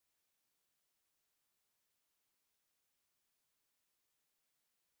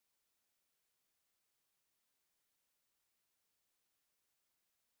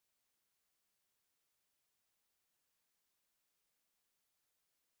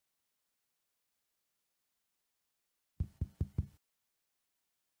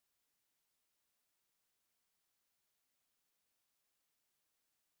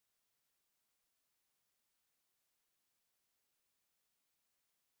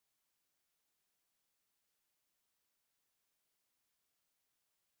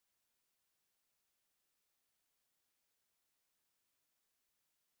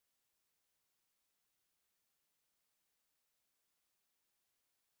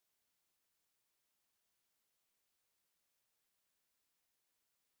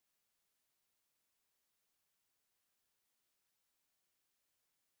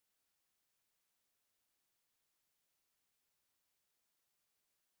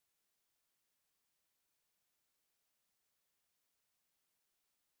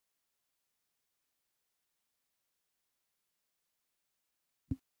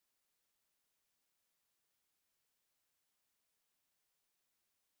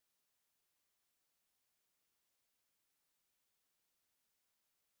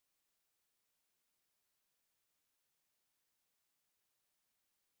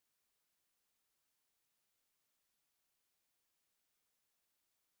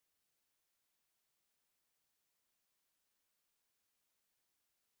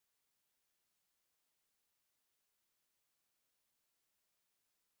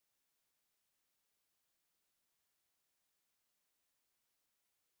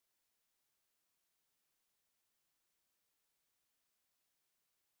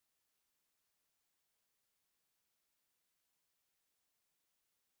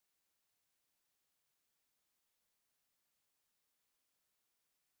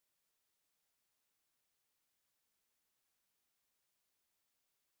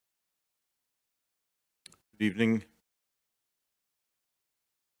Good evening.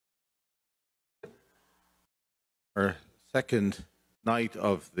 Our second night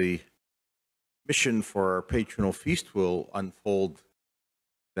of the mission for our patronal feast will unfold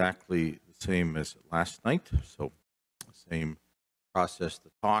exactly the same as last night. So, same process,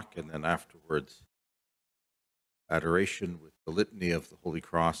 the talk, and then afterwards, adoration with the litany of the Holy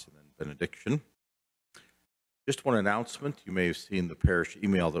Cross and then benediction. Just one announcement. You may have seen the parish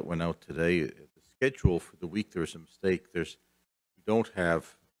email that went out today. The schedule for the week, there's a mistake. We don't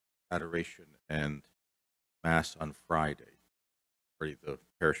have adoration and Mass on Friday. Already the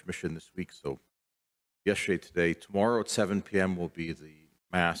parish mission this week, so yesterday, today, tomorrow at 7 p.m. will be the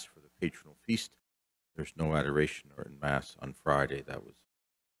Mass for the patronal feast. There's no adoration or Mass on Friday. That was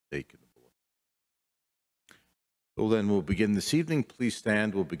a mistake in the bulletin. So then we'll begin this evening. Please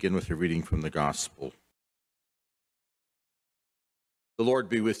stand. We'll begin with a reading from the Gospel. The Lord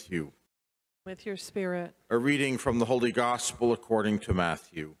be with you. With your spirit. A reading from the Holy Gospel according to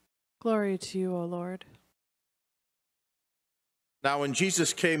Matthew. Glory to you, O Lord. Now, when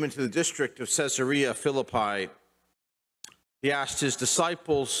Jesus came into the district of Caesarea Philippi, he asked his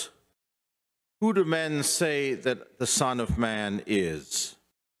disciples, "Who do men say that the Son of Man is?"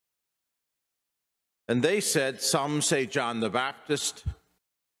 And they said, "Some say John the Baptist,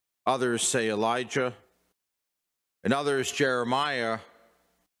 others say Elijah, and others Jeremiah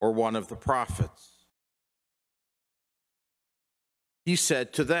or one of the prophets." He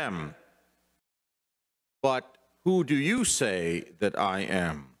said to them, "But who do you say that I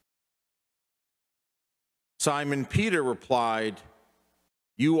am?" Simon Peter replied,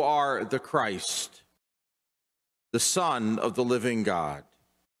 "You are the Christ, the Son of the living God."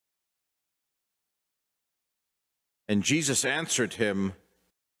 And Jesus answered him,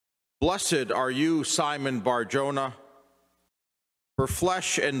 "Blessed are you, Simon Bar-Jonah, for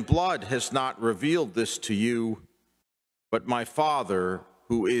flesh and blood has not revealed this to you, but my Father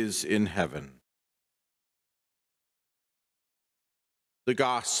who is in heaven." The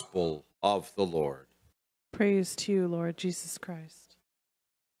Gospel of the Lord. Praise to you, Lord Jesus Christ.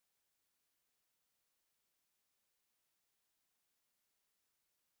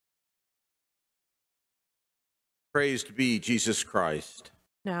 Praised be Jesus Christ.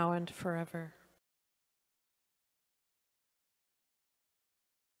 Now and forever.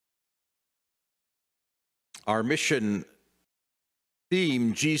 Our mission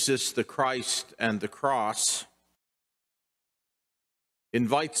theme, Jesus the Christ and the Cross,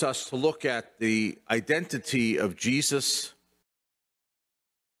 invites us to look at the identity of Jesus,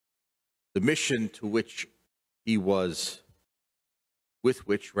 the mission with which he was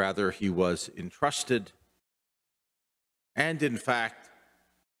entrusted, and in fact,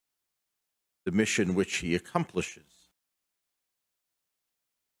 the mission which he accomplishes.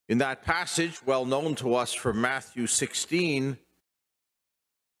 In that passage, well known to us from Matthew 16,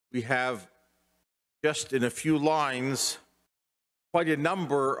 we have just in a few lines quite a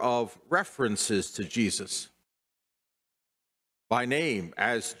number of references to Jesus by name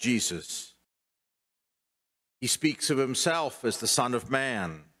as Jesus. He speaks of himself as the Son of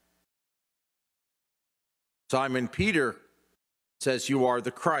Man. Simon Peter says, "You are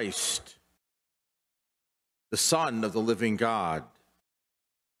the Christ, the Son of the living God."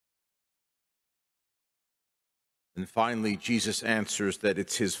 And finally, Jesus answers that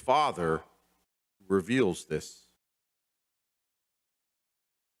it's his Father who reveals this.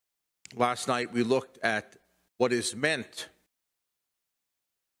 Last night we looked at what is meant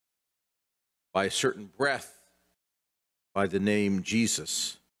by a certain breath by the name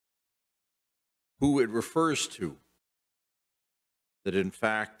Jesus, who it refers to. That in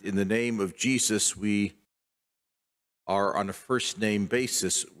fact, in the name of Jesus, we are on a first name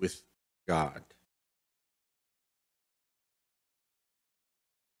basis with God.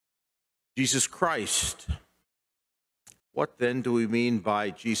 Jesus Christ. What then do we mean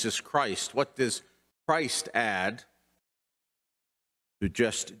by Jesus Christ? What does Christ add to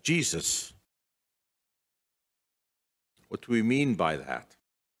just Jesus? What do we mean by that?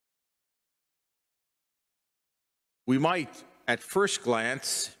 We might, at first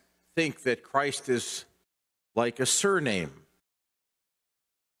glance, think that Christ is like a surname.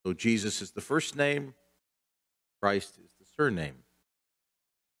 So Jesus is the first name, Christ is the surname.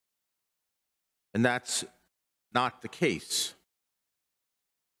 And that's not the case.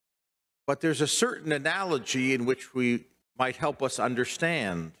 But there's a certain analogy in which we might help us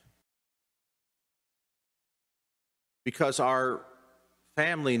understand. Because our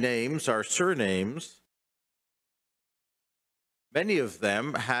family names, our surnames, many of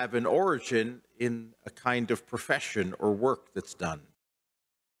them have an origin in a kind of profession or work that's done.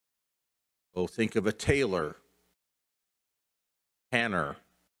 So think of a tailor, tanner,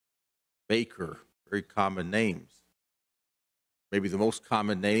 baker, very common names. Maybe the most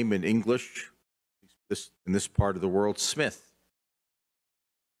common name in English, in this part of the world, Smith.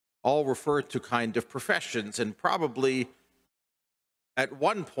 All refer to kind of professions, and probably at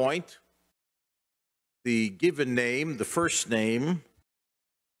one point, the given name, the first name,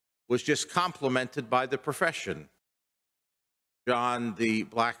 was just complemented by the profession. John the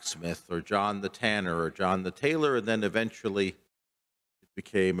blacksmith, or John the tanner, or John the tailor, and then eventually it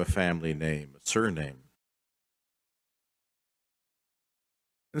became a family name, a surname.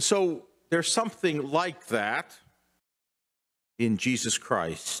 And so there's something like that in Jesus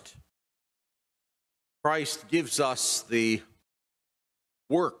Christ. Christ gives us the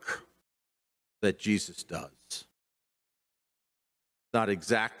work that Jesus does. Not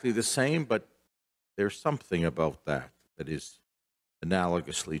exactly the same, but there's something about that that is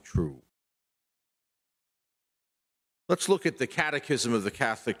analogously true. Let's look at the Catechism of the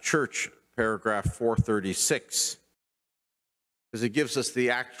Catholic Church, paragraph 436, because it gives us the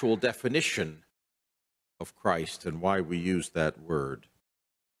actual definition of Christ and why we use that word.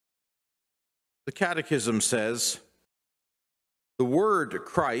 The Catechism says, the word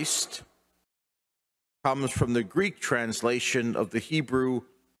Christ comes from the Greek translation of the Hebrew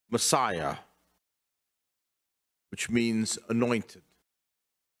Messiah, which means anointed.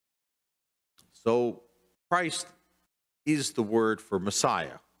 So Christ is the word for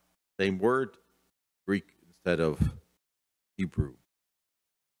Messiah. Same word, Greek instead of Hebrew.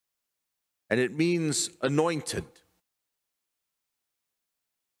 And it means anointed.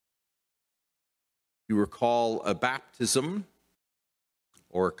 You recall a baptism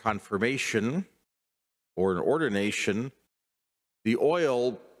or a confirmation or an ordination, the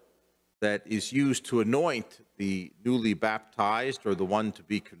oil that is used to anoint the newly baptized or the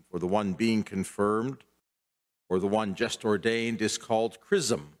one being confirmed or the one just ordained is called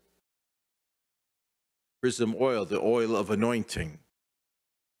chrism. Chrism oil, the oil of anointing.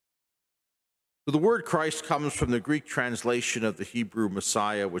 So the word Christ comes from the Greek translation of the Hebrew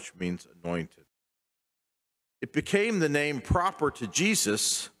Messiah, which means anointed. It became the name proper to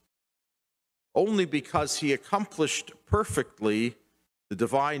Jesus only because he accomplished perfectly the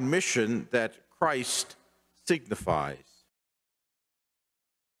divine mission that Christ signifies.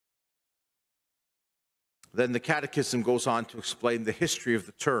 Then the Catechism goes on to explain the history of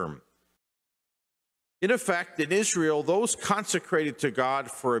the term. In effect, in Israel, those consecrated to God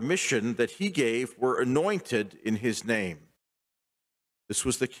for a mission that he gave were anointed in his name. This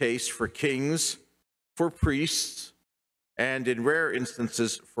was the case for kings, for priests, and in rare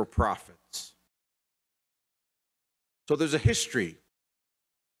instances for prophets. So there's a history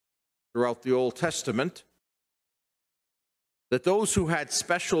throughout the Old Testament that those who had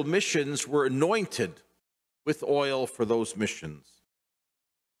special missions were anointed with oil for those missions.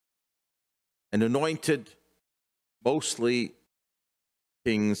 And anointed mostly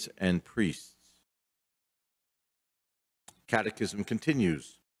kings and priests. Catechism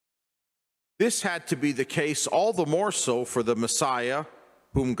continues. This had to be the case all the more so for the Messiah,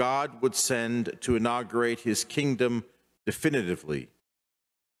 whom God would send to inaugurate his kingdom definitively.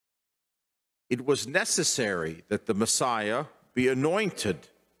 It was necessary that the Messiah be anointed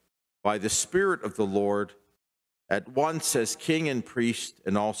by the Spirit of the Lord at once as king and priest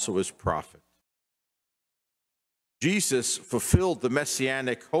and also as prophet. Jesus fulfilled the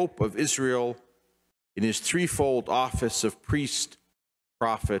messianic hope of Israel in his threefold office of priest,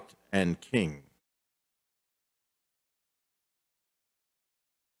 prophet, and king.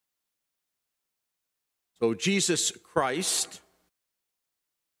 So Jesus Christ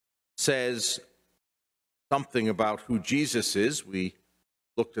says something about who Jesus is. We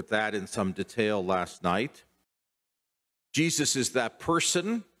looked at that in some detail last night. Jesus is that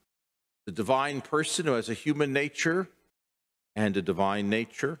person, the divine person who has a human nature and a divine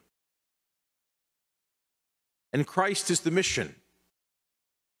nature. And Christ is the mission.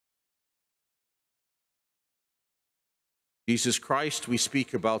 Jesus Christ, we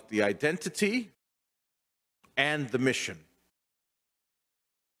speak about the identity and the mission.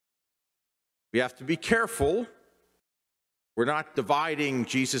 We have to be careful. We're not dividing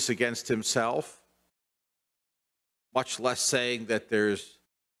Jesus against himself, much less saying that there's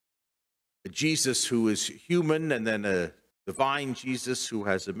a Jesus who is human and then a divine Jesus who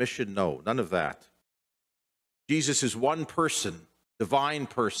has a mission. No, none of that. Jesus is one person, divine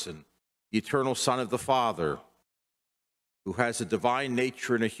person, the eternal Son of the Father, who has a divine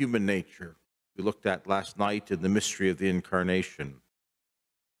nature and a human nature. We looked at last night in the mystery of the Incarnation.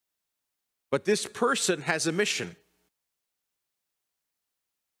 But this person has a mission.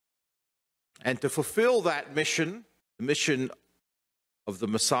 And to fulfill that mission, the mission of the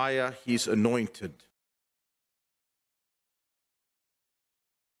Messiah, he's anointed.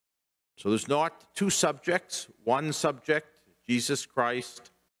 So there's not two subjects, one subject, Jesus Christ.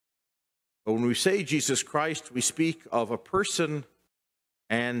 But when we say Jesus Christ, we speak of a person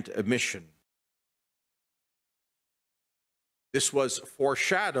and a mission. This was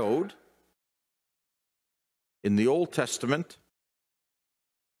foreshadowed in the Old Testament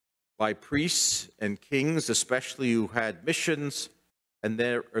by priests and kings, especially who had missions and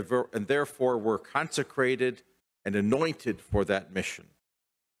therefore were consecrated and anointed for that mission.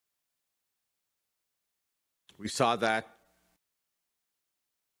 We saw that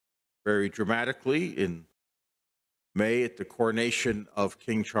very dramatically in May at the coronation of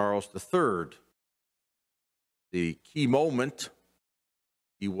King Charles III. The key moment,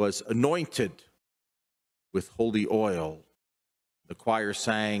 he was anointed with holy oil. The choir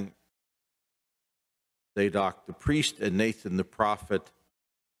sang, Zadok the priest and Nathan the prophet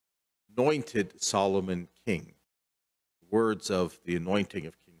anointed Solomon king. The words of the anointing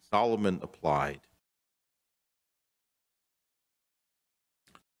of King Solomon applied.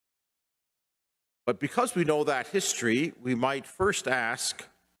 But because we know that history, we might first ask,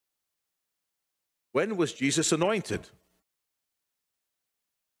 when was Jesus anointed?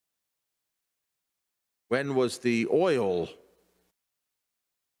 When was the oil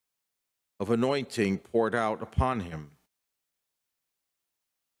of anointing poured out upon him?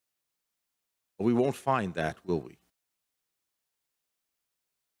 Well, we won't find that, will we?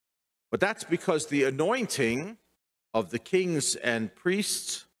 But that's because the anointing of the kings and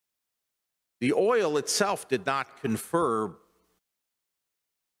priests, the oil itself did not confer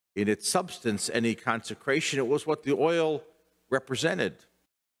in its substance any consecration. It was what the oil represented.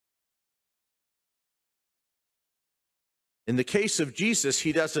 In the case of Jesus,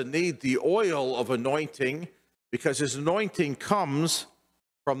 he doesn't need the oil of anointing because his anointing comes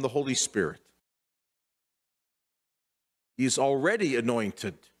from the Holy Spirit. He's already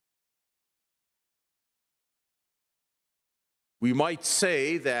anointed. We might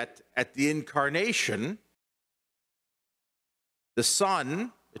say that at the incarnation, the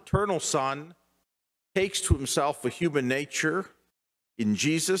Son, eternal Son, takes to himself a human nature in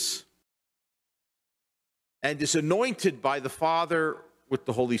Jesus and is anointed by the Father with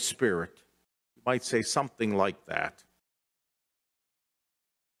the Holy Spirit. You might say something like that.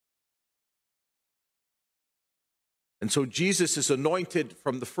 And so Jesus is anointed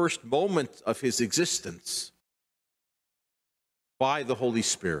from the first moment of his existence by the Holy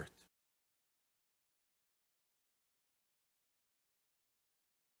Spirit.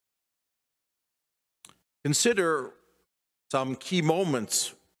 Consider some key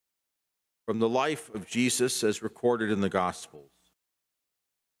moments from the life of Jesus as recorded in the Gospels.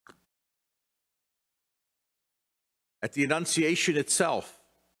 At the Annunciation itself,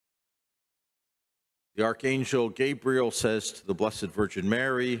 the Archangel Gabriel says to the Blessed Virgin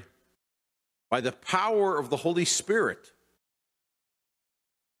Mary, by the power of the Holy Spirit,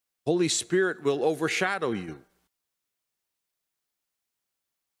 Holy Spirit will overshadow you.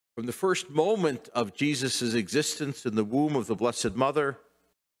 From the first moment of Jesus' existence in the womb of the Blessed Mother,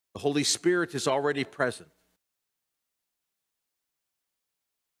 the Holy Spirit is already present.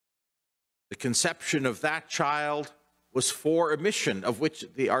 The conception of that child was for a mission of which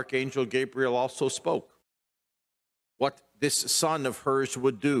the Archangel Gabriel also spoke. What this son of hers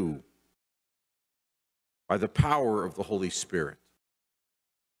would do by the power of the Holy Spirit.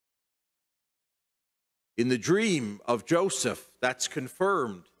 In the dream of Joseph, that's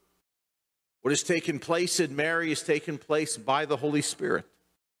confirmed. What has taken place in Mary has taken place by the Holy Spirit.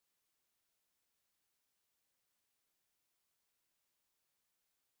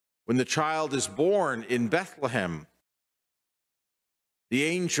 When the child is born in Bethlehem, the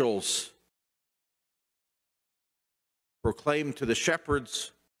angels proclaim to the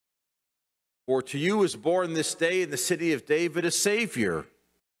shepherds, for to you is born this day in the city of David a Savior,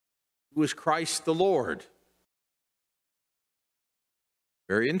 who is Christ the Lord.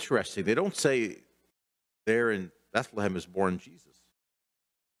 Very interesting. They don't say there in Bethlehem is born Jesus.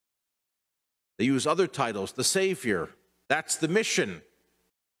 They use other titles, the Savior. That's the mission.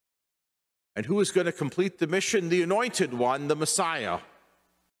 And who is going to complete the mission? The Anointed One, the Messiah.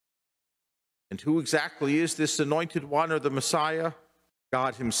 And who exactly is this Anointed One or the Messiah?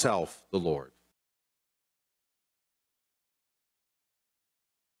 God himself, the Lord.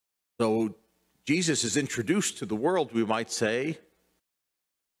 So Jesus is introduced to the world, we might say,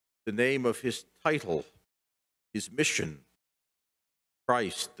 the name of his title, his mission,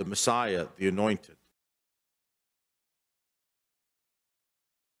 Christ, the Messiah, the Anointed.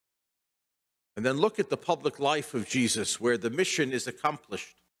 And then look at the public life of Jesus, where the mission is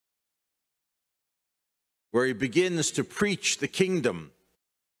accomplished, where he begins to preach the kingdom,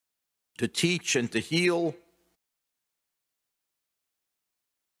 to teach and to heal,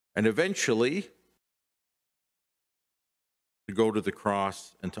 and eventually to go to the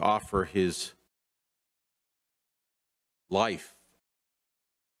cross and to offer his life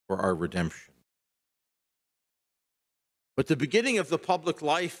for our redemption. But the beginning of the public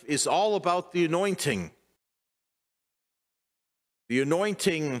life is all about the anointing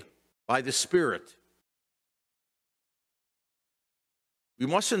by the Spirit. We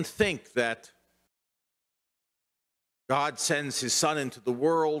mustn't think that God sends his Son into the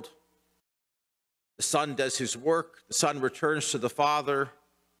world, the Son does his work, the Son returns to the Father,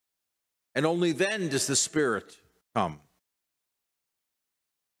 and only then does the Spirit come.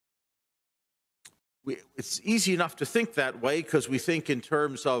 It's easy enough to think that way because we think in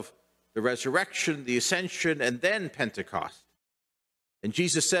terms of the resurrection, the ascension, and then Pentecost. And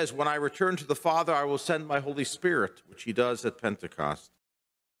Jesus says, when I return to the Father, I will send my Holy Spirit, which he does at Pentecost.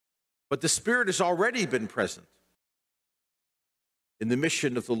 But the Spirit has already been present in the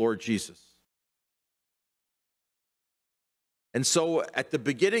mission of the Lord Jesus. And so at the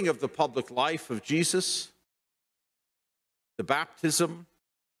beginning of the public life of Jesus, the baptism,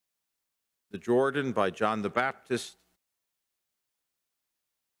 the Jordan by John the Baptist,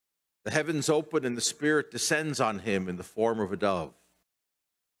 the heavens open and the Spirit descends on him in the form of a dove.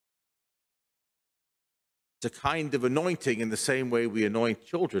 It's a kind of anointing in the same way we anoint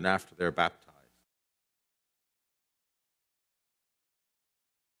children after they're baptized.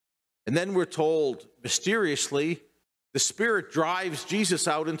 And then we're told mysteriously, the Spirit drives Jesus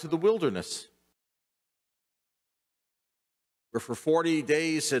out into the wilderness, where for 40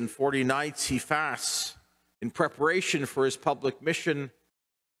 days and 40 nights he fasts in preparation for his public mission.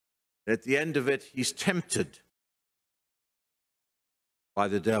 And at the end of it, he's tempted by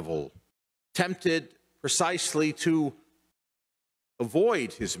the devil, tempted precisely to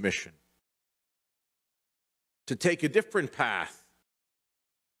avoid his mission, to take a different path.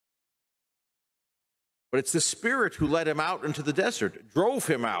 But it's the Spirit who led him out into the desert, drove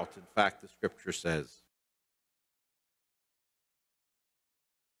him out, in fact, the Scripture says.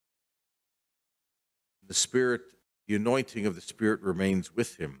 The Spirit, the anointing of the Spirit remains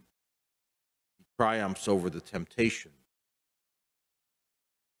with him. He triumphs over the temptation.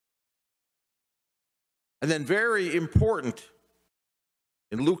 And then very important,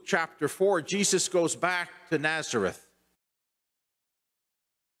 in Luke chapter 4, Jesus goes back to Nazareth,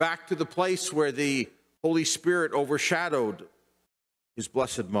 back to the place where the Holy Spirit overshadowed his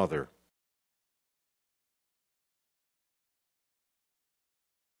blessed mother.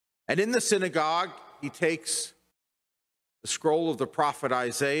 And in the synagogue, he takes the scroll of the prophet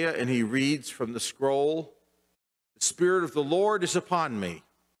Isaiah and he reads from the scroll, "The Spirit of the Lord is upon me,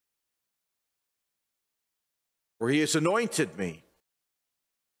 for he has anointed me."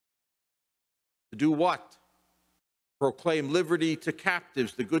 To do what? Proclaim liberty to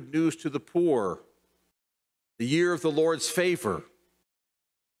captives, the good news to the poor, the year of the Lord's favor.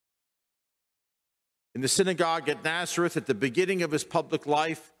 In the synagogue at Nazareth, at the beginning of his public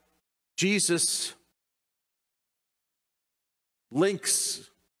life, Jesus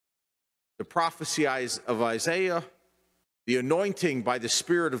links the prophecy of Isaiah, the anointing by the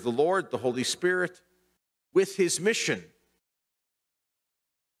Spirit of the Lord, the Holy Spirit, with his mission.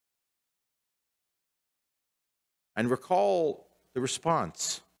 And recall the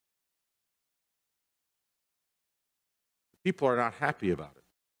response. People are not happy about it.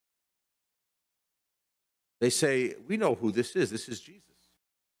 They say, we know who this is. This is Jesus.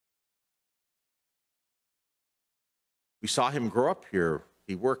 We saw him grow up here.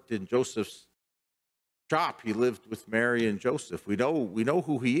 He worked in Joseph's shop. He lived with Mary and Joseph. We know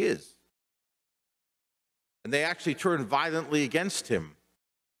who he is. And they actually turned violently against him.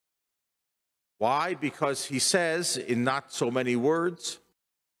 Why? Because he says, in not so many words,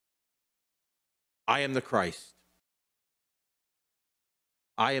 I am the Christ.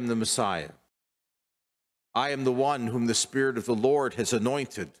 I am the Messiah. I am the one whom the Spirit of the Lord has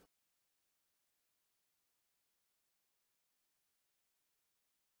anointed.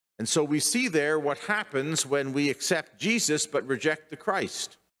 And so we see there what happens when we accept Jesus but reject the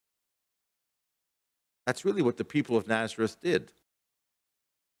Christ. That's really what the people of Nazareth did.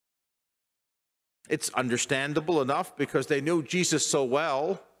 It's understandable enough because they knew Jesus so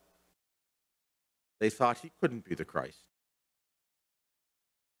well, they thought he couldn't be the Christ.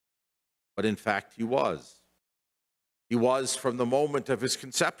 But in fact, he was. He was from the moment of his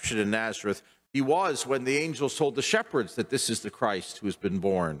conception in Nazareth. He was when the angels told the shepherds that this is the Christ who has been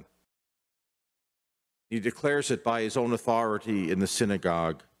born. He declares it by his own authority in the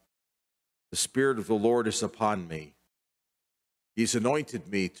synagogue. The Spirit of the Lord is upon me. He's anointed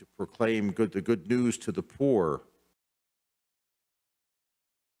me to proclaim the good news to the poor,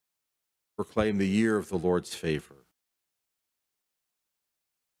 proclaim the year of the Lord's favor.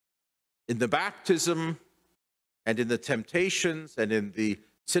 In the baptism and in the temptations and in the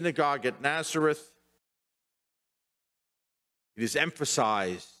synagogue at Nazareth, it is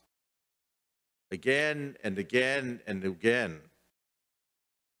emphasized again and again and again.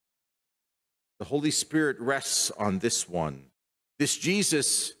 The Holy Spirit rests on this one. This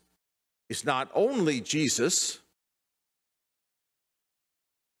Jesus is not only Jesus,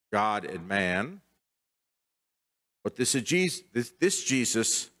 God and man, but this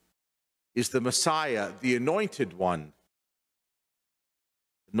Jesus is the Messiah, the anointed one,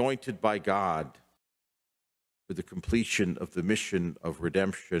 anointed by God for the completion of the mission of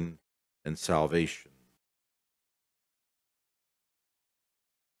redemption and salvation.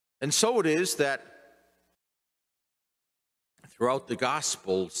 And so it is that throughout the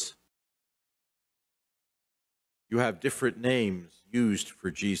Gospels, you have different names used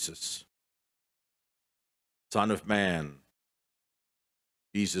for Jesus. Son of Man,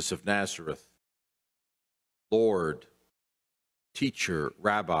 Jesus of Nazareth, Lord, Teacher,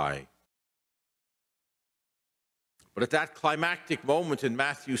 Rabbi. But at that climactic moment in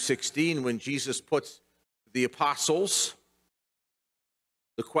Matthew 16, when Jesus puts the apostles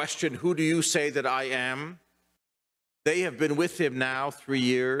the question, "Who do you say that I am?" They have been with him now 3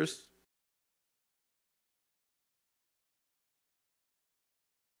 years.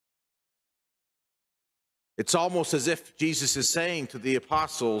 It's almost as if Jesus is saying to the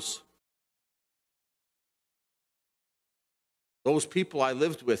apostles, those people I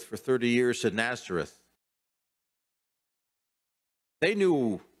lived with for 30 years in Nazareth, they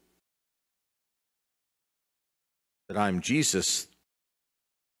knew that I'm Jesus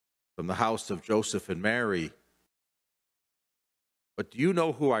from the house of Joseph and Mary. But do you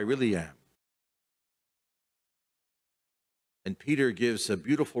know who I really am? And Peter gives a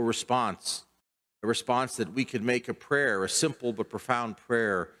beautiful response, a response that we can make a prayer, a simple but profound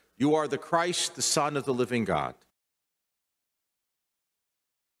prayer. You are the Christ, the Son of the living God.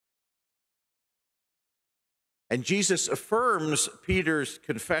 And Jesus affirms Peter's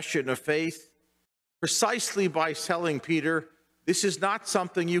confession of faith precisely by telling Peter, this is not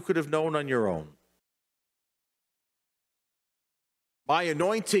something you could have known on your own. My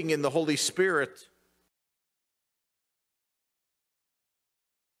anointing in the Holy Spirit,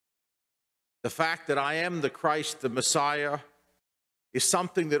 the fact that I am the Christ, the Messiah, is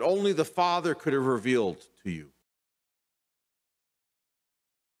something that only the Father could have revealed to you.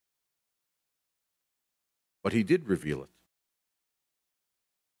 But he did reveal it.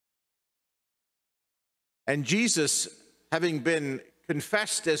 And Jesus, having been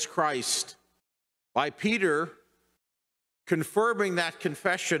confessed as Christ by Peter, confirming that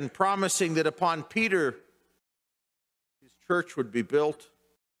confession, promising that upon Peter his church would be built,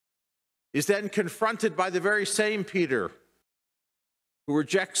 is then confronted by the very same Peter who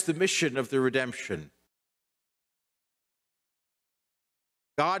rejects the mission of the redemption.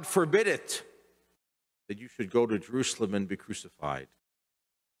 God forbid it that you should go to Jerusalem and be crucified.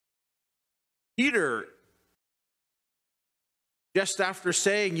 Peter, just after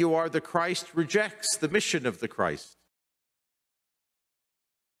saying you are the Christ, rejects the mission of the Christ.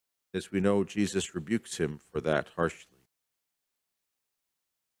 As we know, Jesus rebukes him for that harshly.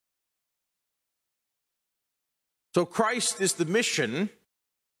 So Christ is the mission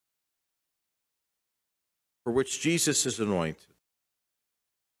for which Jesus is anointed.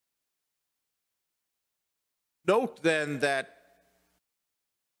 Note then that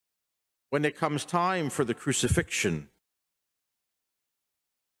when it comes time for the crucifixion,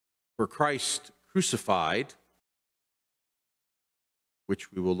 for Christ crucified,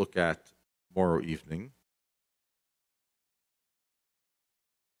 which we will look at tomorrow evening,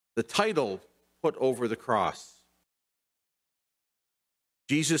 the title put over the cross,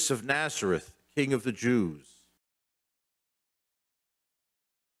 Jesus of Nazareth, King of the Jews.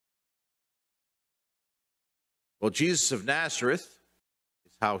 Well, Jesus of Nazareth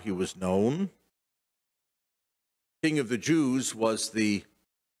is how he was known. King of the Jews was the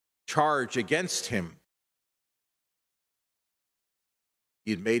charge against him.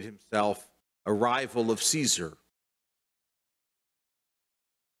 He had made himself a rival of Caesar.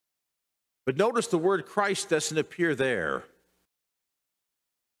 But notice the word Christ doesn't appear there.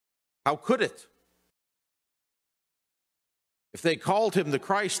 How could it? If they called him the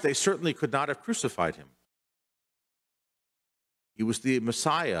Christ, they certainly could not have crucified him. He was the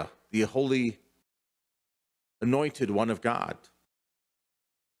Messiah, the Holy anointed one of God.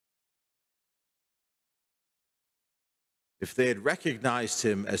 If they had recognized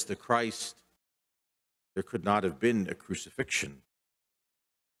him as the Christ, there could not have been a crucifixion.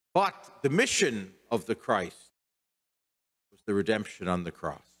 But the mission of the Christ was the redemption on the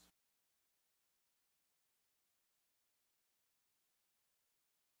cross.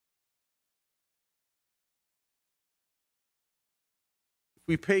 If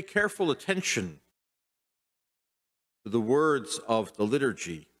we pay careful attention to the words of the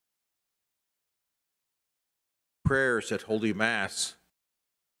liturgy, prayers at Holy Mass,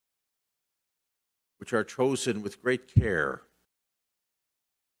 which are chosen with great care,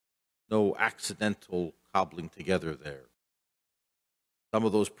 no accidental cobbling together there. Some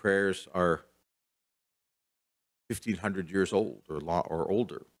of those prayers are 1,500 years old or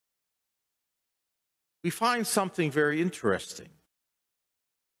older. We find something very interesting,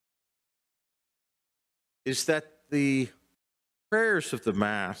 is that the prayers of the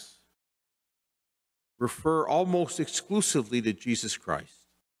Mass refer almost exclusively to Jesus Christ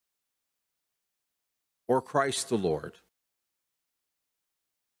or Christ the Lord.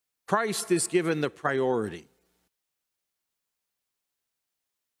 Christ is given the priority.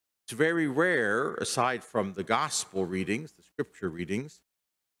 It's very rare, aside from the gospel readings, the scripture readings,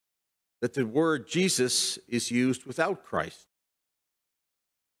 that the word Jesus is used without Christ.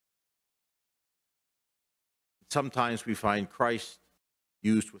 Sometimes we find Christ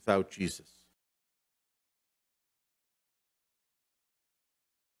used without Jesus.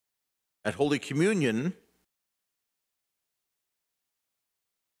 At Holy Communion,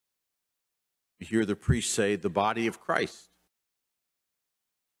 you hear the priest say, the body of Christ.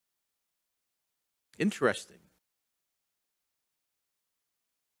 Interesting.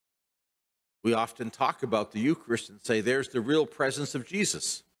 We often talk about the Eucharist and say, there's the real presence of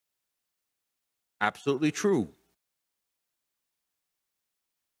Jesus. Absolutely true.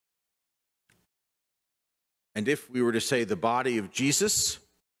 And if we were to say the body of Jesus,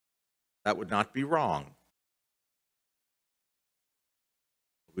 that would not be wrong.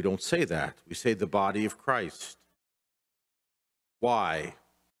 We don't say that. We say the body of Christ. Why?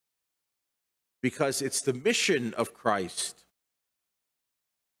 Because it's the mission of Christ,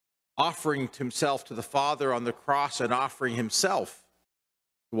 offering himself to the Father on the cross and offering himself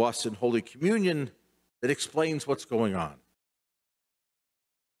to us in Holy Communion, that explains what's going on.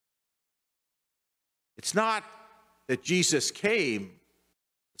 It's not that Jesus came,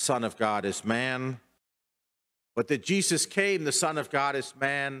 the Son of God as man, but that Jesus came, the Son of God as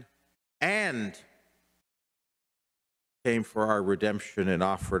man, and came for our redemption and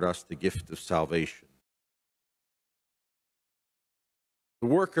offered us the gift of salvation. The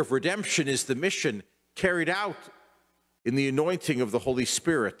work of redemption is the mission carried out in the anointing of the Holy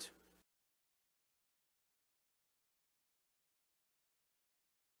Spirit.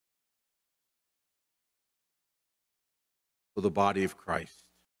 For the body of Christ.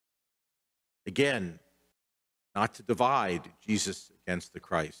 Again, not to divide Jesus against the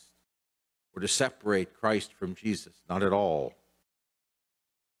Christ, or to separate Christ from Jesus, not at all.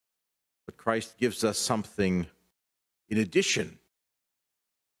 But Christ gives us something in addition,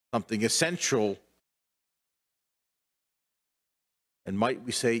 something essential, and might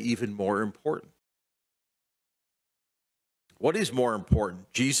we say even more important. What is more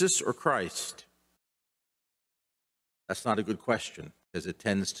important, Jesus or Christ? That's not a good question, because it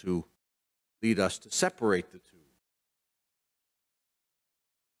tends to lead us to separate the two.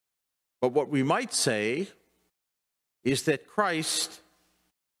 But what we might say is that Christ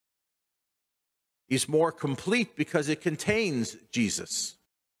is more complete because it contains Jesus.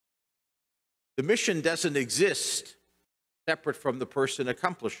 The mission doesn't exist separate from the person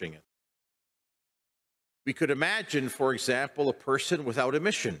accomplishing it. We could imagine, for example, a person without a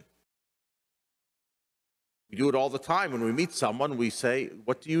mission. We do it all the time. When we meet someone, we say,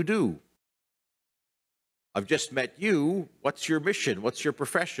 what do you do? I've just met you. What's your mission? What's your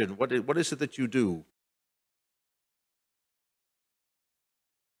profession? What is it that you do?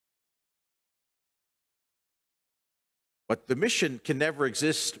 But the mission can never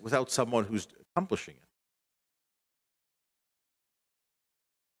exist without someone who's accomplishing it.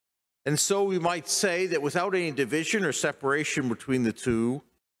 And so we might say that without any division or separation between the two,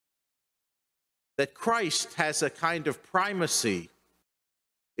 that Christ has a kind of primacy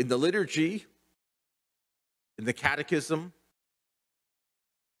in the liturgy, in the catechism,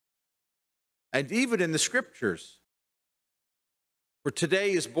 and even in the scriptures. For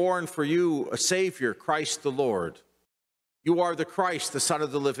today is born for you a Savior, Christ the Lord. You are the Christ, the Son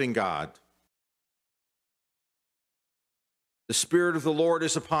of the living God. The Spirit of the Lord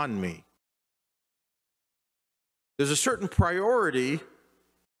is upon me, There's a certain priority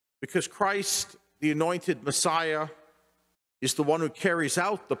because Christ, the anointed Messiah, is the one who carries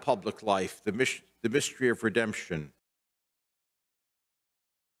out the public life, the mystery of redemption.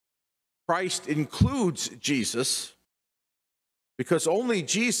 Christ includes Jesus because only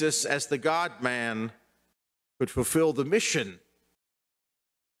Jesus, as the God-man, could fulfill the mission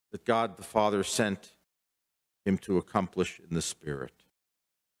that God the Father sent him to accomplish in the Spirit.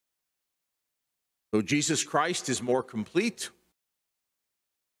 So Jesus Christ is more complete.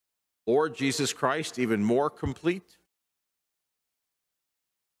 Lord Jesus Christ even more complete.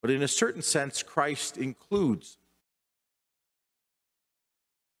 But in a certain sense, Christ includes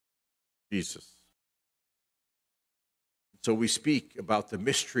Jesus. So we speak about the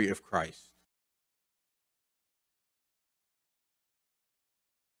mystery of Christ.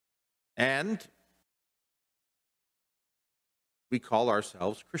 And we call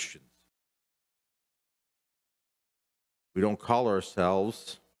ourselves Christians. We don't call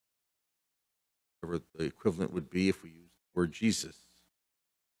ourselves whatever the equivalent would be if we used the word Jesus,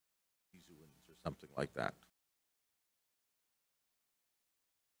 Jesuans or something like that.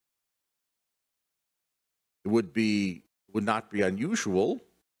 It would not be unusual,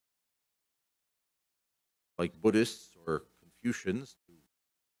 like Buddhists or Confucians, to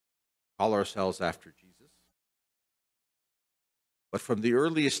call ourselves after Jesus. But from the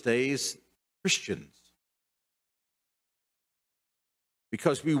earliest days, Christians.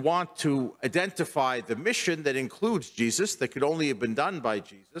 Because we want to identify the mission that includes Jesus, that could only have been done by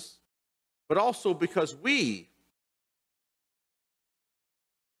Jesus, but also because we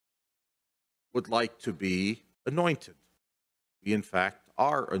would like to be anointed. We, in fact,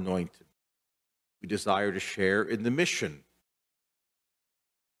 are anointed. We desire to share in the mission.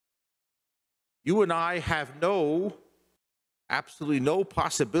 You and I have absolutely no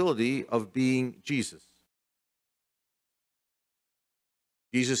possibility of being Jesus.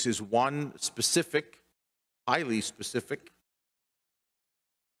 Jesus is one specific, highly specific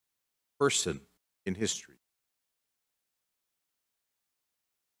person in history.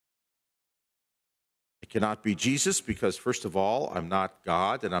 I cannot be Jesus because, first of all, I'm not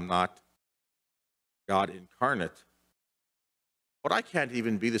God and I'm not God incarnate. But I can't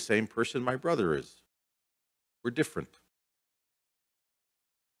even be the same person my brother is. We're different.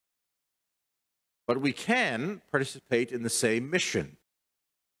 But we can participate in the same mission.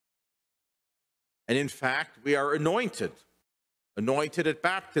 And in fact, we are anointed. Anointed at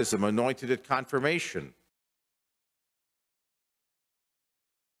baptism, anointed at confirmation.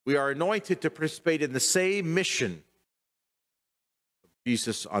 We are anointed to participate in the same mission of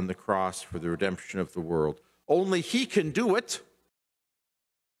Jesus on the cross for the redemption of the world. Only he can do it.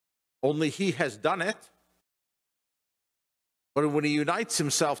 Only he has done it. But when he unites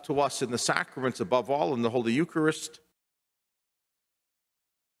himself to us in the sacraments, above all in the Holy Eucharist,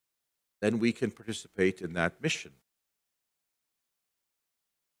 then we can participate in that mission.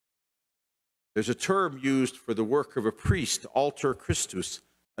 There's a term used for the work of a priest, alter Christus,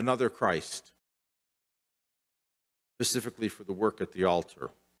 another Christ, specifically for the work at the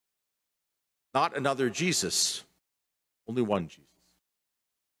altar. Not another Jesus, only one Jesus,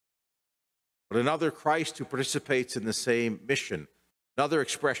 but another Christ who participates in the same mission, another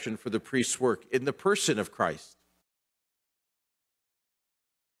expression for the priest's work in the person of Christ.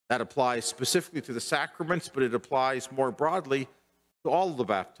 That applies specifically to the sacraments, but it applies more broadly to all the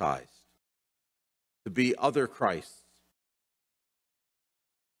baptized, to be other Christs.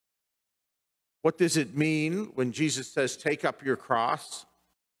 What does it mean when Jesus says, take up your cross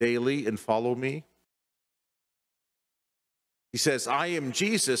daily and follow me? He says, I am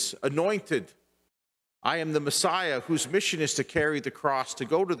Jesus, anointed. I am the Messiah whose mission is to carry the cross, to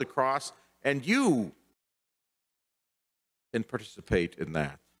go to the cross, and you can participate in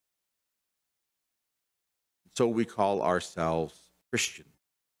that. So we call ourselves Christian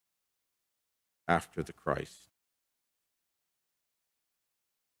after the Christ.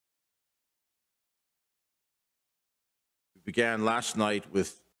 We began last night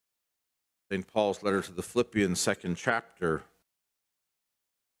with St. Paul's letter to the Philippians, 2nd chapter.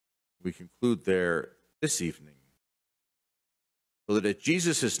 We conclude there this evening. So that at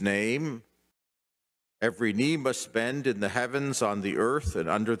Jesus' name, every knee must bend in the heavens, on the earth, and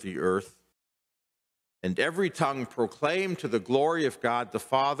under the earth, and every tongue proclaim to the glory of God the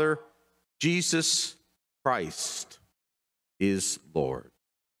Father, Jesus Christ is Lord.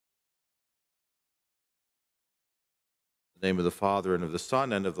 In the name of the Father, and of the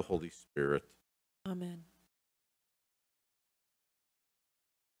Son, and of the Holy Spirit. Amen.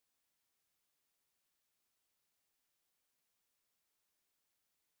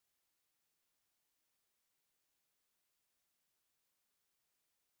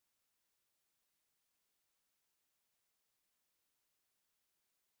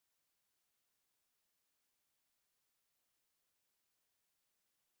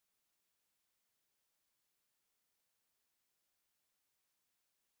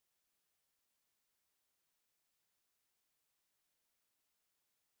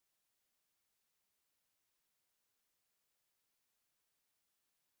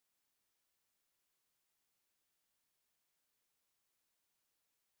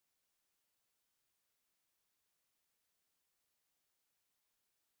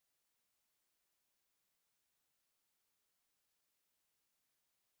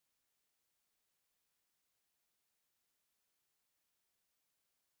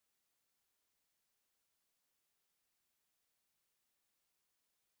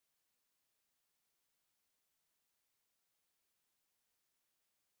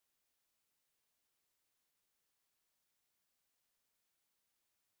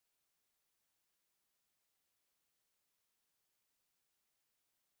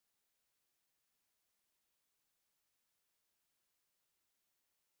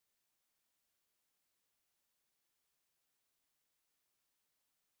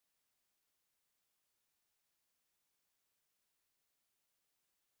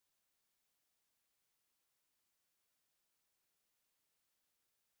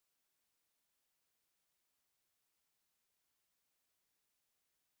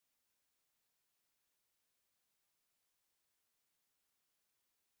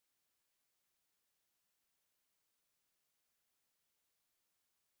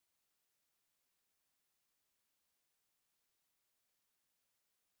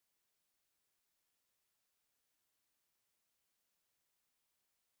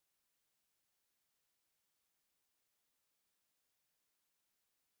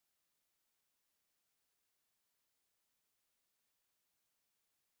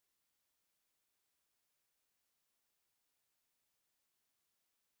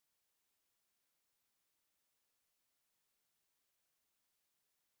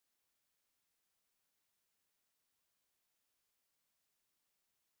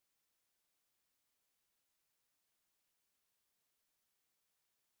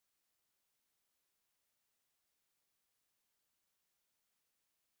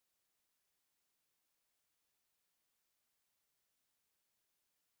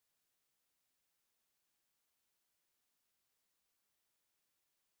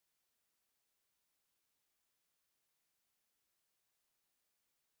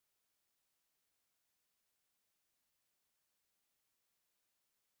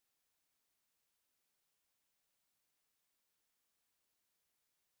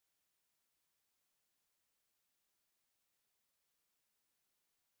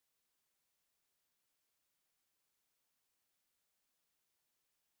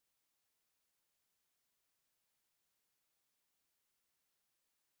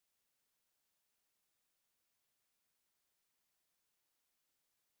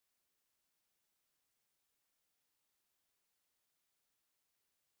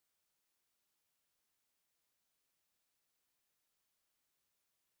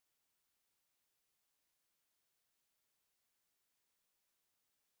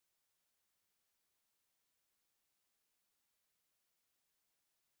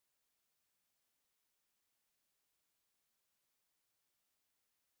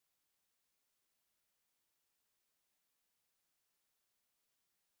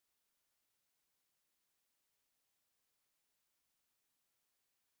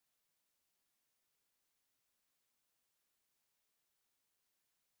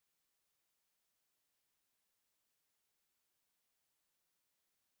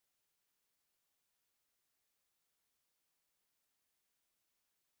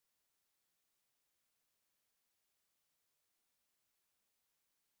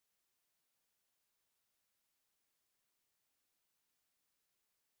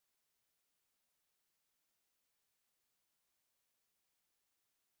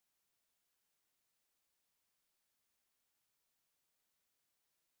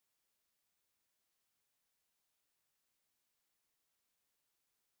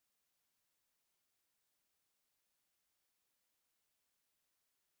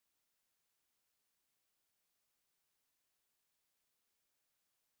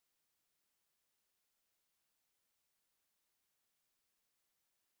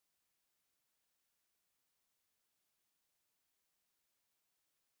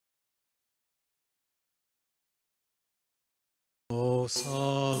 O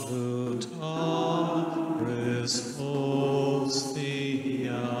salutaris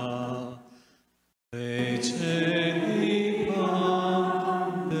hostia, Ecce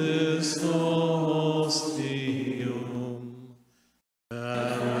pantis hostium,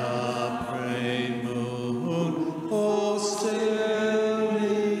 terra premunt posteria,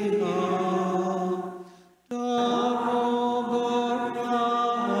 da proberta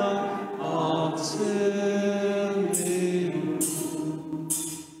ad celium,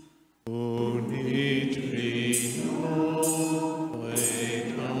 unitrino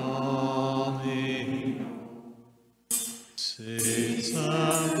et animo, sit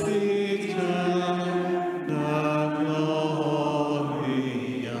sanctifita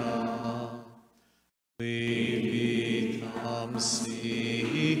gloria, vivitam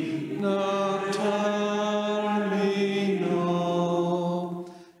sine termino,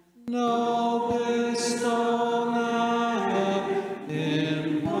 nobis dona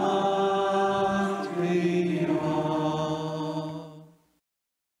in patria.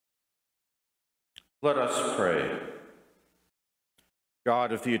 Let us pray.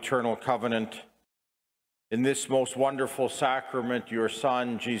 God of the eternal covenant, in this most wonderful sacrament, your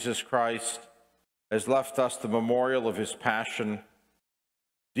Son, Jesus Christ, has left us the memorial of his passion.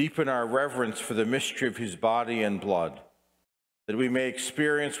 Deepen our reverence for the mystery of his body and blood, that we may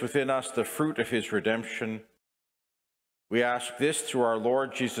experience within us the fruit of his redemption. We ask this through our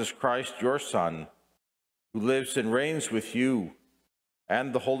Lord Jesus Christ, your Son, who lives and reigns with you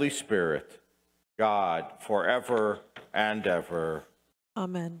and the Holy Spirit, God, forever and ever.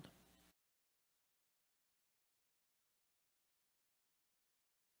 Amen.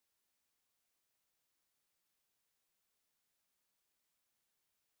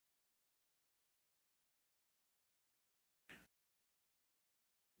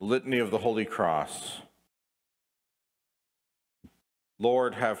 Litany of the Holy Cross.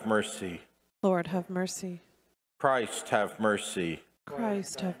 Lord, have mercy. Lord, have mercy. Christ, have mercy.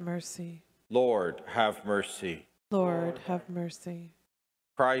 Christ, have mercy. Lord, have mercy. Lord, have mercy.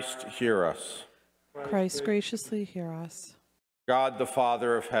 Christ, hear us. Christ, graciously hear us. God, the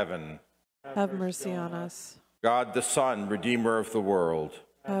Father of heaven, Have mercy on us. God, the Son, Redeemer of the world,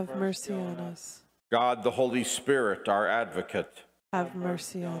 Have mercy on us. God, the Holy Spirit, our advocate, Have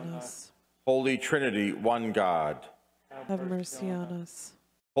mercy on us. Holy Trinity, one God, Have mercy on us.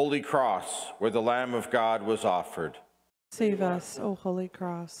 Holy Cross, where the Lamb of God was offered, Save us, O Holy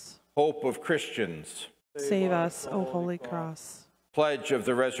Cross. hope of Christians, Save us, O Holy Cross. pledge of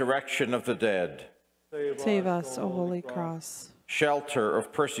the resurrection of the dead, Save us, O Holy Cross. shelter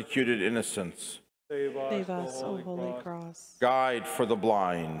of persecuted innocents, Save us, O Holy Cross. guide for the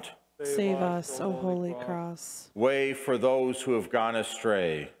blind, Save us, O Holy Cross. way for those who have gone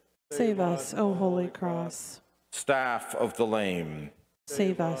astray, Save us, O Holy Cross. staff of the lame,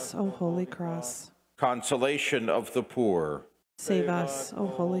 Save us, O Holy Cross. consolation of the poor, Save us, O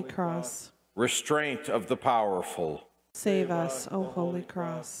Holy Cross. restraint of the powerful, Save us, O Holy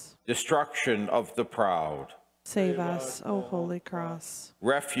Cross. destruction of the proud, Save us, O Holy Cross.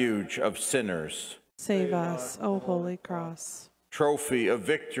 refuge of sinners, Save us, O Holy Cross. trophy of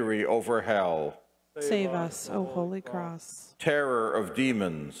victory over hell, Save us, O Holy Cross. terror of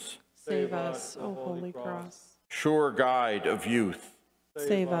demons, Save us, O Holy Cross. sure guide of youth,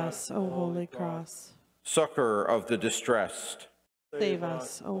 Save us, O Holy Cross. succor of the distressed, Save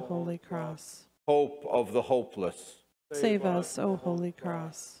us, O Holy Cross. hope of the hopeless, Save us, O Holy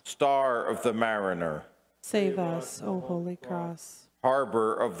Cross. star of the mariner, Save us, O Holy Cross.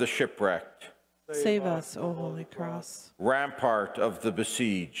 harbor of the shipwrecked, Save us, O Holy Cross. rampart of the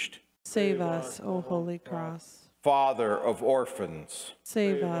besieged, Save us, O Holy Cross. father of orphans,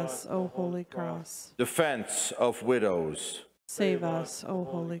 Save us, O Holy Cross. defense of widows, Save us, O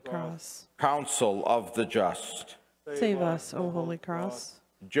Holy Cross. counsel of the just, Save us, O Holy Cross.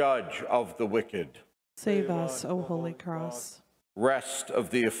 judge of the wicked, Save us, O Holy Cross. rest of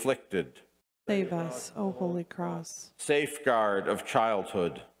the afflicted, Save us, O Holy Cross. safeguard of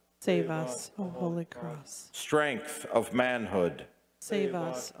childhood, Save us, O Holy Cross. strength of manhood, Save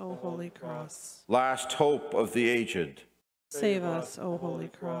us, O Holy Cross. last hope of the aged, Save us, O Holy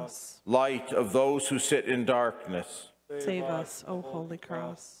Cross. light of those who sit in darkness, Save us, O Holy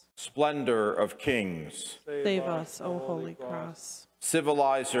Cross. splendor of kings, Save us, O Holy Cross.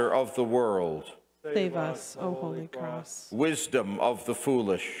 civilizer of the world, Save us, O Holy Cross. wisdom of the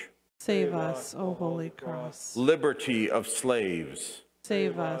foolish, Save us, O Holy Cross. liberty of slaves,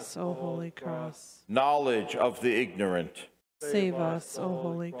 Save us, O Holy Cross. knowledge of the ignorant, Save us, O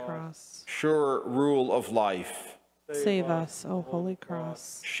Holy Cross. sure rule of life, Save us, O Holy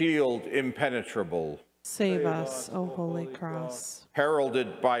Cross. shield impenetrable, Save us, O Holy Cross.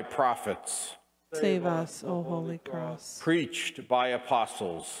 Heralded by prophets, Save us, O Holy Cross. preached by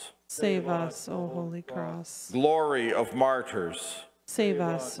apostles, Save us, O Holy Cross. glory of martyrs, Save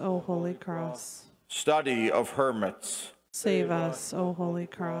us, O Holy Cross. study of hermits, Save us, O Holy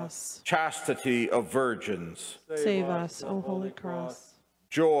Cross. chastity of virgins, Save us, O Holy Cross.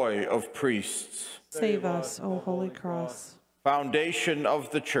 joy of priests, Save us, O Holy Cross. foundation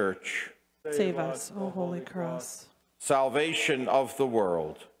of the church, Save us, O Holy Cross. salvation of the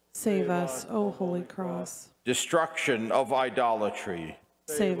world, Save us, O Holy Cross. destruction of idolatry,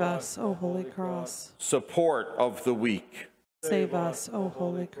 Save us, O Holy Cross. support of the weak, Save us, O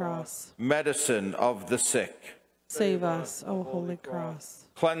Holy Cross. medicine of the sick, Save us, O Holy Cross.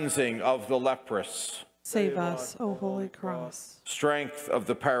 cleansing of the leprous, Save us, O Holy Cross. strength of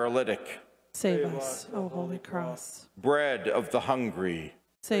the paralytic, Save us, O Holy Cross. bread of the hungry,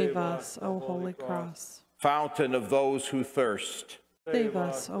 Save us, O Holy Cross. fountain of those who thirst, Save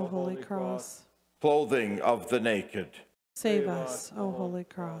us, O Holy Cross. clothing of the naked. Save us, O Holy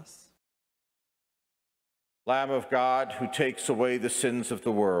Cross. Lamb of God, who takes away the sins of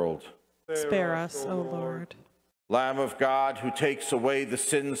the world. Spare us, O Lord. Lamb of God, who takes away the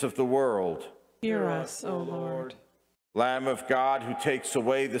sins of the world. Hear us, O Lord. Lamb of God, who takes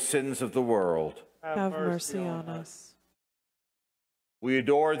away the sins of the world. Have mercy on us. We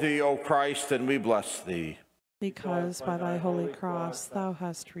adore thee, O Christ, and we bless thee. Because by thy holy cross thou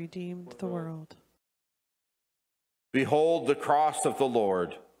hast redeemed the world. Behold the cross of the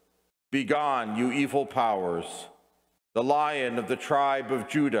Lord. Begone, you evil powers. The Lion of the tribe of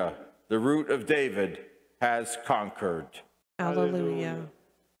Judah, the Root of David, has conquered. Alleluia.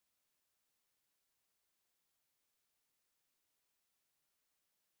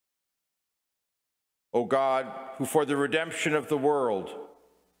 O God, who for the redemption of the world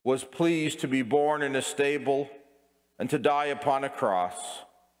was pleased to be born in a stable and to die upon a cross.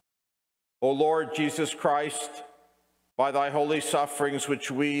 O Lord Jesus Christ, by thy holy sufferings which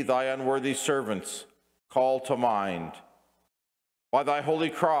we, thy unworthy servants, call to mind, by thy holy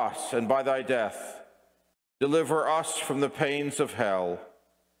cross and by thy death, deliver us from the pains of hell,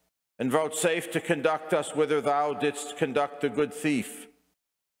 and vouchsafe to conduct us whither thou didst conduct the good thief,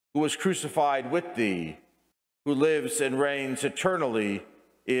 who was crucified with thee, who lives and reigns eternally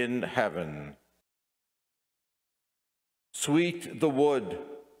in heaven. Sweet the wood,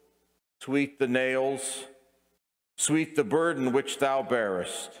 sweet the nails, sweet the burden which thou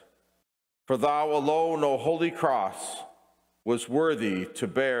bearest, for thou alone, O holy cross, was worthy to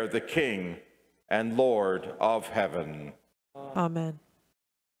bear the King and Lord of heaven. Amen.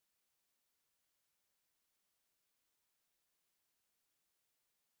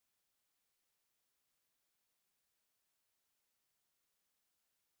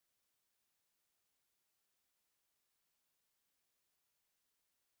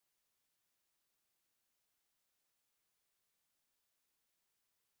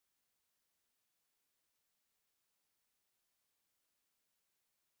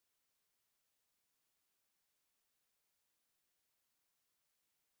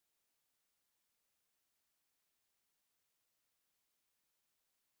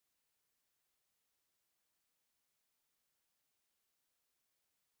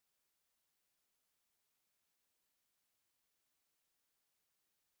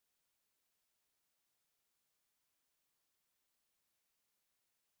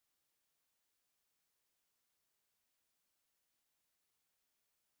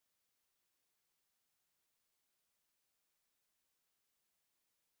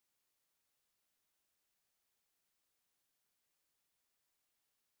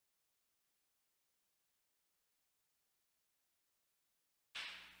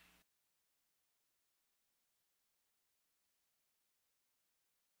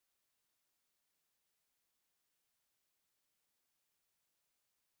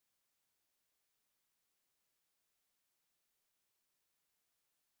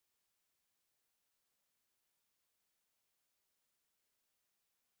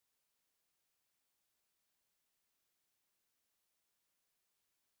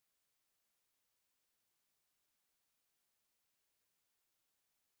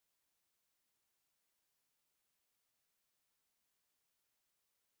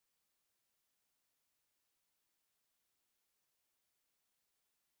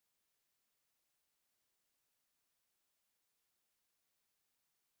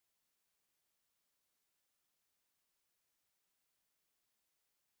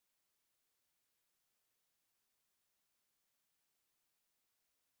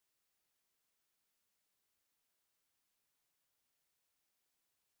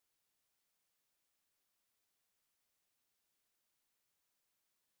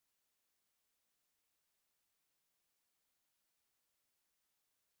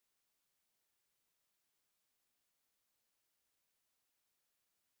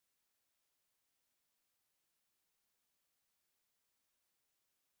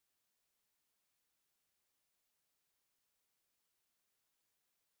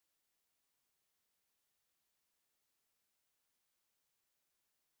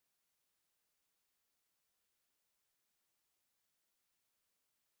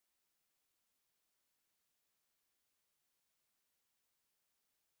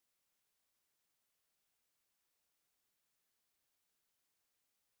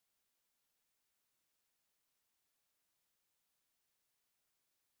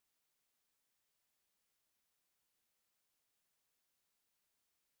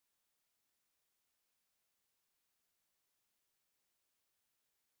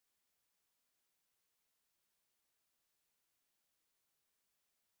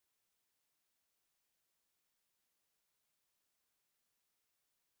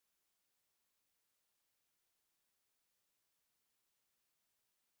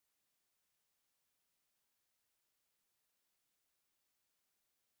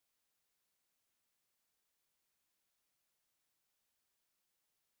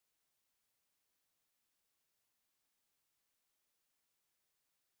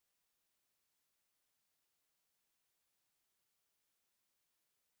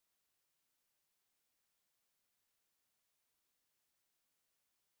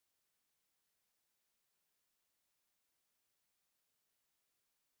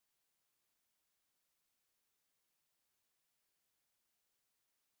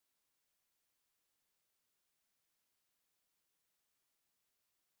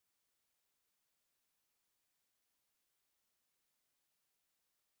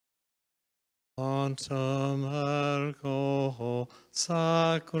 tantum ergo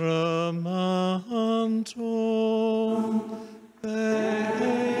sacramentum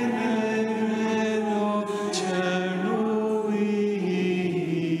benedicere celui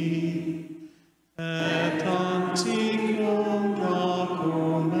et antiquum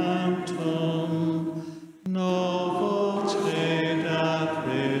documentum novo cedat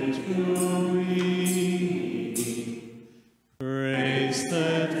vitui. Praise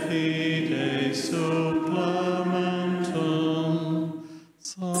that fide supplementum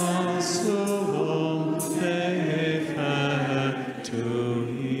sensuum effectui.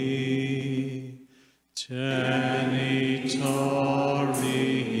 Genitori,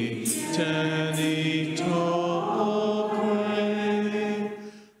 genitoque,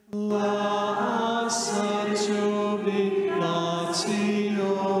 lassa jubilatio,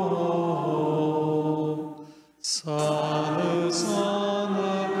 salus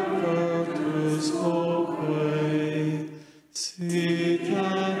honor virtus hoque, sit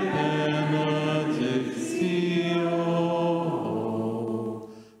ad benedictio,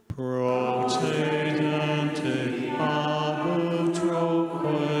 procedente ab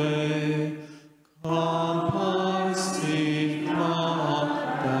utroque, comparsit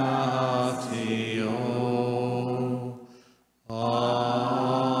laudatio.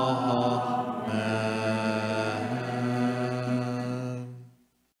 Amen.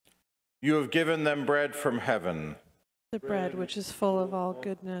 You have given them bread from heaven. The bread which is full of all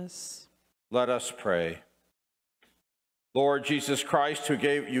goodness. Let us pray. Lord Jesus Christ, you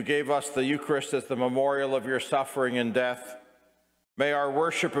gave us the Eucharist as the memorial of your suffering and death. May our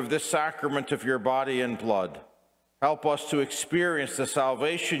worship of this sacrament of your body and blood help us to experience the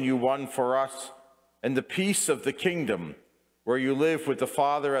salvation you won for us and the peace of the kingdom where you live with the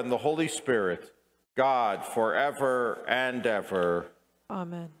Father and the Holy Spirit, God, forever and ever.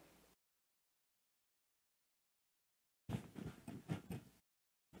 Amen.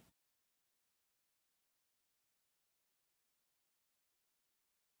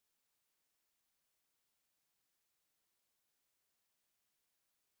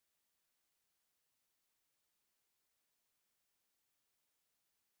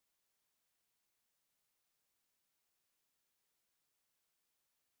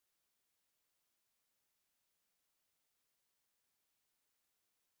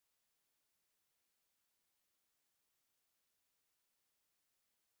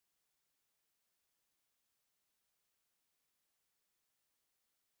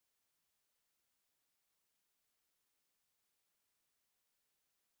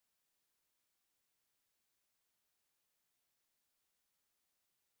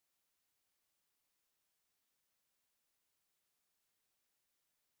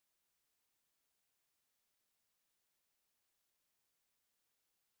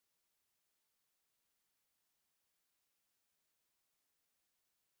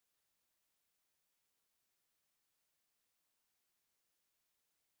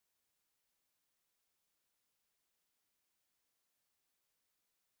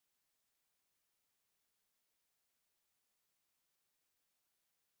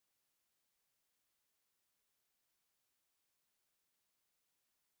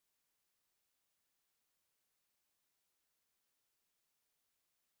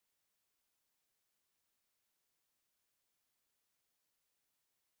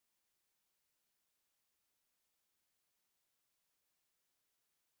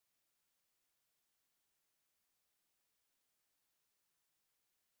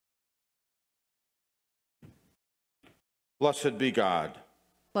 Blessed be God.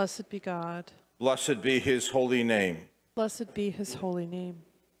 Blessed be God. Blessed be his holy name. Blessed be his holy name.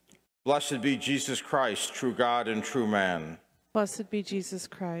 Blessed be Jesus Christ, true God and true man. Blessed be Jesus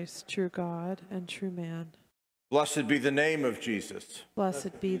Christ, true God and true man. Blessed be the name of Jesus.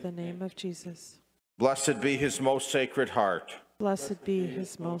 Blessed be the name of Jesus. Blessed be his most sacred heart. Blessed be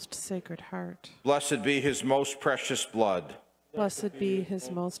his most sacred heart. Blessed be his most precious blood. Blessed be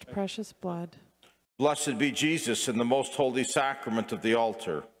his most precious blood. Blessed be Jesus in the most holy sacrament of the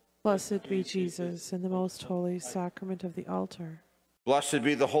altar. Blessed be Jesus in the most holy sacrament of the altar. Blessed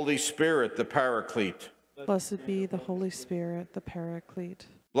be the Holy Spirit, the Paraclete. Blessed be the Holy Spirit, the Paraclete.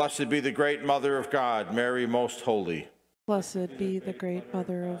 Blessed be the great Mother of God, Mary most holy. Blessed be the great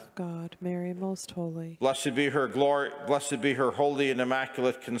Mother of God, Mary most holy. Blessed be her glory. Blessed be her holy and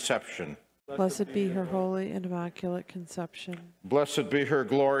immaculate conception. Blessed be her holy and immaculate conception. Blessed be her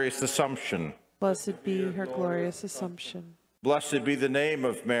glorious assumption. Blessed be her glorious assumption. Blessed be the name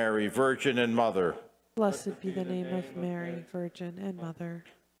of Mary, Virgin and Mother. Blessed be the name of Mary, Virgin and Mother.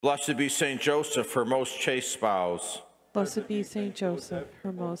 Blessed be Saint Joseph, her most chaste spouse. Blessed be Saint Joseph,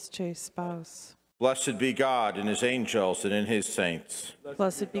 her most chaste spouse. Blessed be God and his angels and in his saints.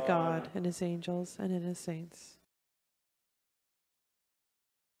 Blessed be God and his angels and in his saints.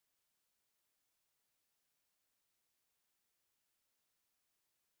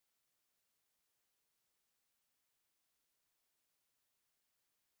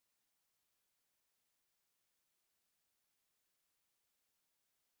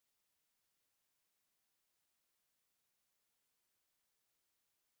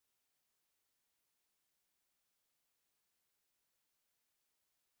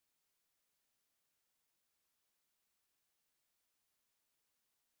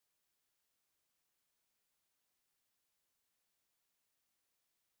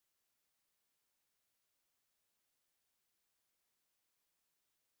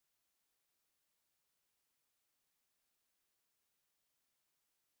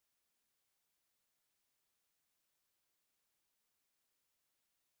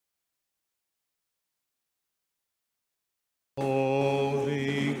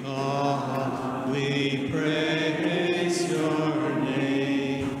 Holy God, we praise your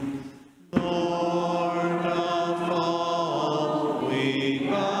name. Lord of all, we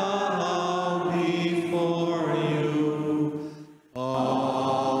bow before you. All